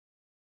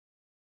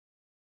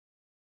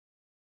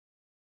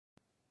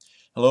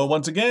Hello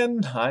once again.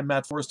 I'm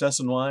Matt Forrest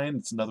Essenwine.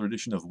 It's another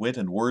edition of Wit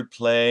and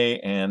Wordplay,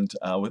 and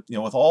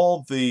with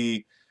all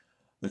the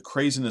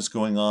craziness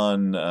going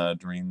on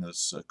during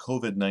this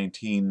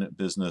COVID-19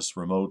 business,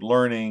 remote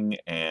learning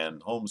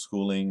and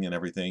homeschooling and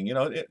everything,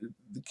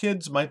 the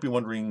kids might be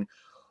wondering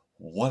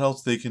what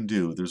else they can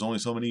do. There's only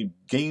so many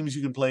games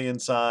you can play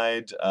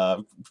inside.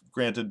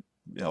 Granted,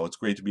 it's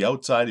great to be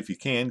outside if you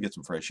can get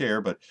some fresh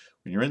air, but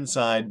when you're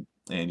inside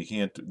and you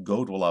can't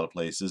go to a lot of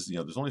places,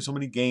 there's only so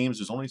many games,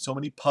 there's only so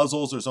many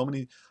puzzles, there's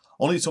only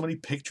so many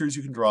pictures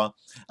you can draw.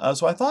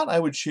 So I thought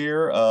I would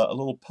share a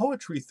little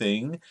poetry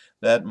thing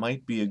that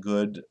might be a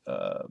good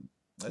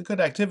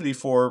activity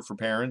for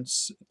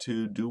parents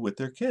to do with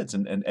their kids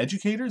and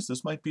educators.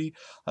 This might be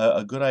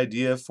a good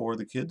idea for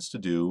the kids to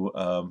do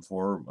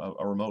for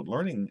a remote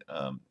learning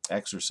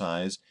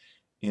exercise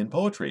in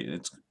poetry.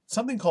 It's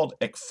something called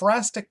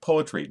ekphrastic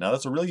poetry. Now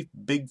that's a really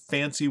big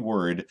fancy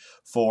word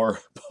for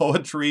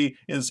poetry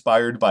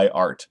inspired by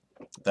art.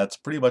 That's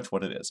pretty much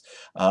what it is.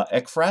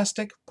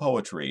 Ekphrastic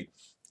poetry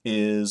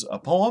is a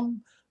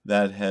poem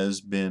that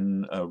has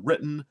been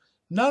written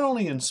not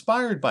only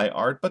inspired by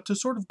art, but to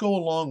sort of go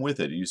along with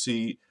it. You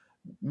see,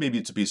 maybe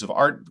it's a piece of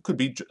art, could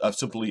be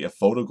simply a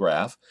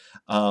photograph,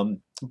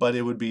 but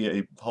it would be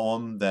a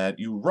poem that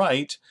you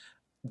write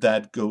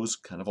that goes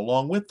kind of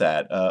along with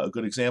that. A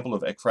good example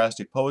of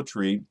ekphrastic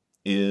poetry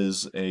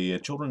is a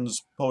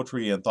children's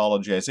poetry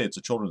anthology. I say it's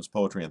a children's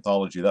poetry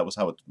anthology. That was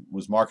how it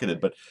was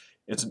marketed, but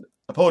it's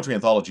a poetry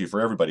anthology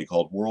for everybody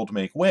called World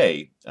Make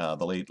Way.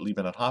 The late Lee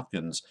Bennett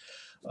Hopkins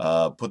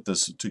put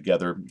this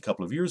together a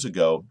couple of years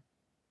ago.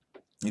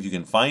 If you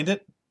can find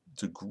it,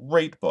 it's a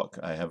great book.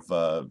 I have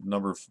a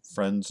number of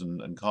friends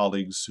and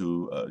colleagues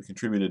who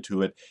contributed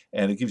to it,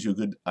 and it gives you a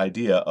good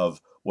idea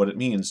of what it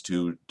means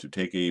to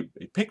take a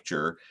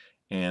picture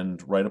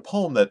and write a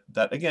poem that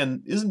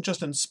again isn't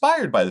just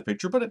inspired by the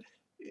picture, but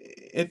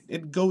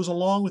it goes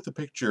along with the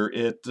picture.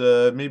 It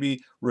maybe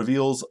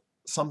reveals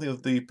something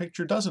that the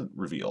picture doesn't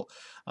reveal,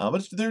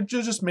 but they're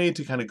just made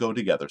to kind of go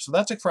together. So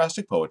that's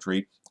ekphrastic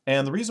poetry,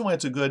 and the reason why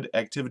it's a good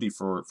activity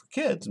for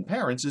kids and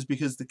parents is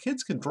because the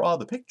kids can draw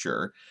the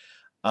picture,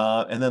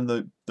 and then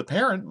the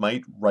parent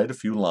might write a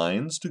few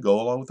lines to go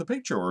along with the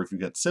picture. Or if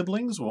you've got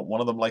siblings, one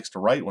of them likes to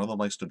write, one of them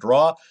likes to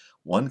draw.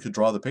 One could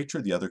draw the picture,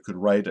 the other could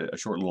write a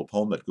short little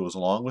poem that goes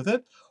along with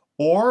it.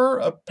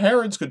 Or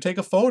parents could take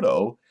a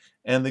photo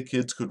and the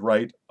kids could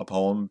write a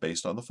poem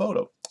based on the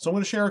photo. So I'm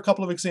going to share a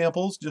couple of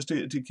examples just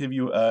to give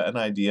you an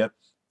idea.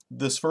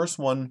 This first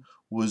one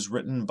was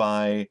written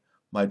by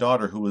my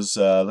daughter, who was,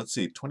 let's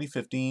see,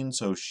 2015,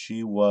 so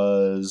she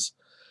was...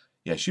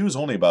 Yeah, she was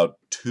only about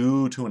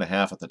two and a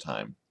half at the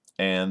time.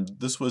 And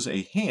this was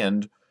a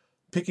hand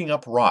picking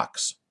up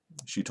rocks,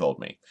 she told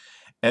me.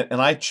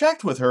 And I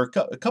checked with her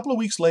a couple of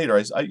weeks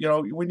later.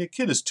 When your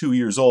kid is 2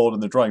 years old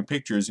and they're drawing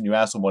pictures and you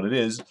ask them what it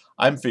is,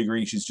 I'm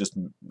figuring she's just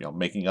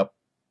making up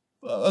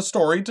a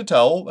story to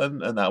tell,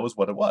 and that was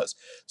what it was.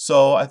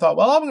 So I thought,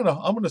 well,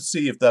 I'm gonna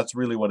see if that's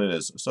really what it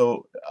is.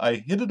 So I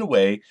hid it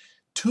away.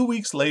 2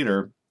 weeks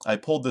later, I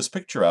pulled this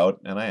picture out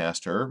and I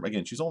asked her,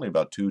 again, she's only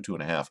about two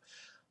and a half.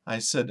 I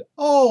said,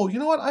 "Oh, you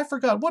know what? I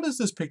forgot. What is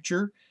this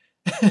picture?"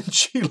 And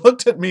she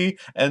looked at me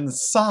and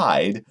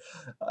sighed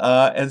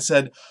and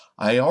said,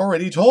 "I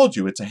already told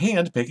you. It's a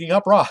hand picking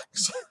up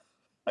rocks."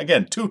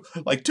 Again, two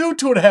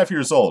and a half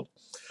years old.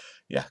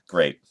 Yeah,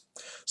 great.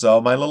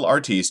 So my little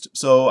artiste.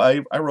 So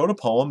I wrote a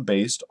poem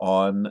based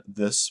on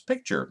this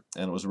picture,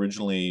 and it was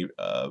originally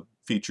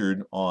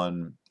featured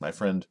on my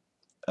friend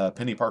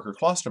Penny Parker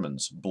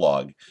Klosterman's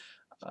blog.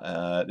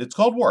 It's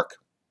called Work.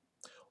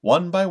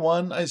 One by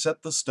one I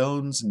set the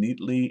stones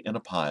neatly in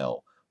a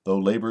pile. Though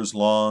labor's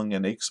long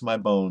and aches my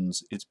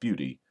bones, its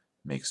beauty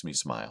makes me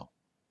smile.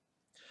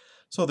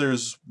 So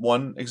there's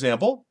one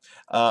example.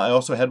 I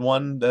also had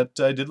one that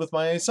I did with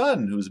my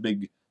son, who's a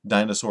big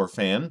dinosaur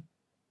fan.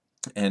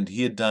 And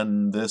he had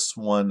done this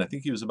one, I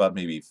think he was about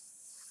maybe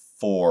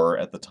 4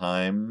 at the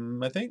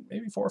time, I think,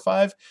 maybe 4 or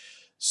 5.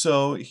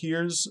 So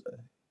here's...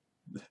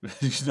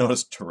 You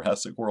notice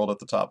Jurassic World at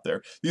the top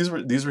there. These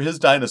were his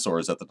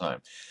dinosaurs at the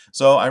time.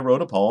 So I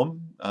wrote a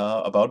poem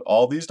about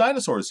all these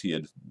dinosaurs he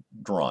had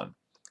drawn.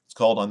 It's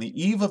called "On the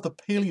Eve of the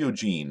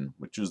Paleogene,"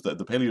 which is the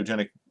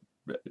Paleogenic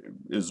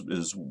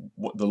is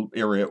what the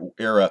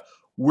era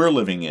we're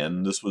living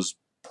in. This was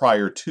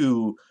prior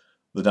to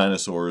the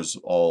dinosaurs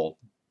all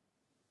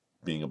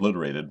being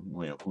obliterated.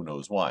 Who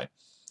knows why?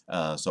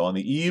 So on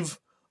the eve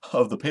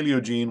of the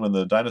Paleogene, when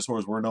the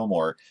dinosaurs were no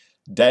more,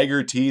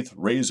 dagger teeth,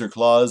 razor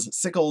claws,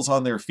 sickles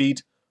on their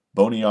feet,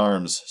 bony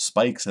arms,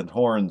 spikes and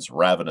horns,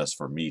 ravenous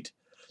for meat.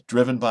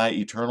 Driven by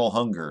eternal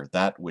hunger,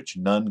 that which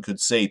none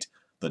could sate,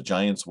 the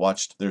giants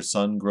watched their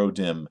sun grow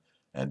dim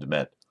and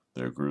met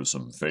their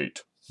gruesome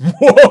fate.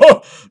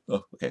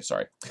 Okay,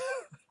 sorry.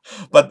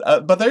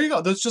 But there you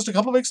go. There's just a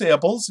couple of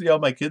examples.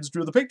 My kids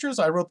drew the pictures.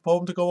 I wrote the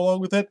poem to go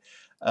along with it,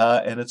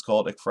 and it's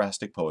called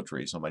Ekphrastic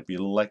poetry. So it might be a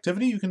little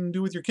activity you can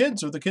do with your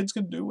kids, or the kids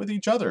can do with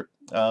each other.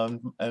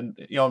 And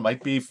it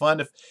might be fun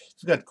if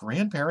you've got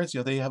grandparents.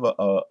 They have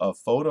a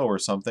photo or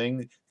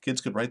something.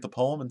 Kids could write the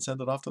poem and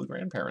send it off to the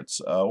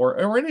grandparents,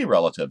 or any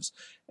relatives,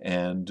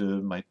 and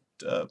might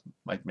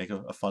make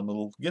a fun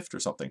little gift or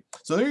something.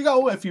 So there you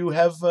go. If you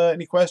have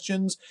any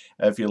questions,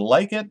 if you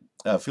like it,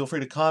 feel free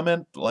to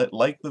comment,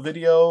 like the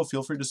video,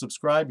 feel free to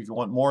subscribe. If you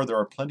want more, there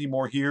are plenty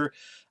more here.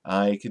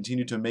 I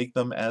continue to make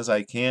them as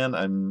I can.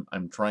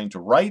 I'm trying to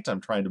write,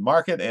 I'm trying to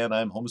market, and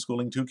I'm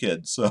homeschooling 2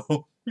 kids.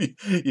 So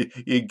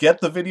you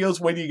get the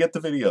videos when you get the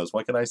videos.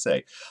 What can I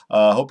say?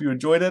 Hope you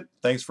enjoyed it.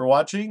 Thanks for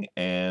watching,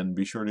 and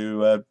be sure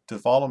to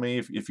follow me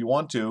if you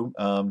want to.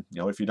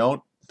 If you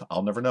don't,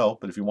 I'll never know.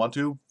 But if you want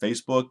to,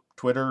 Facebook,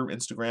 Twitter,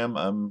 Instagram,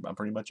 I'm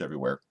pretty much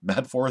everywhere.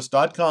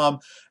 MattForrest.com,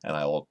 and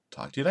I will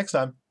talk to you next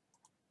time.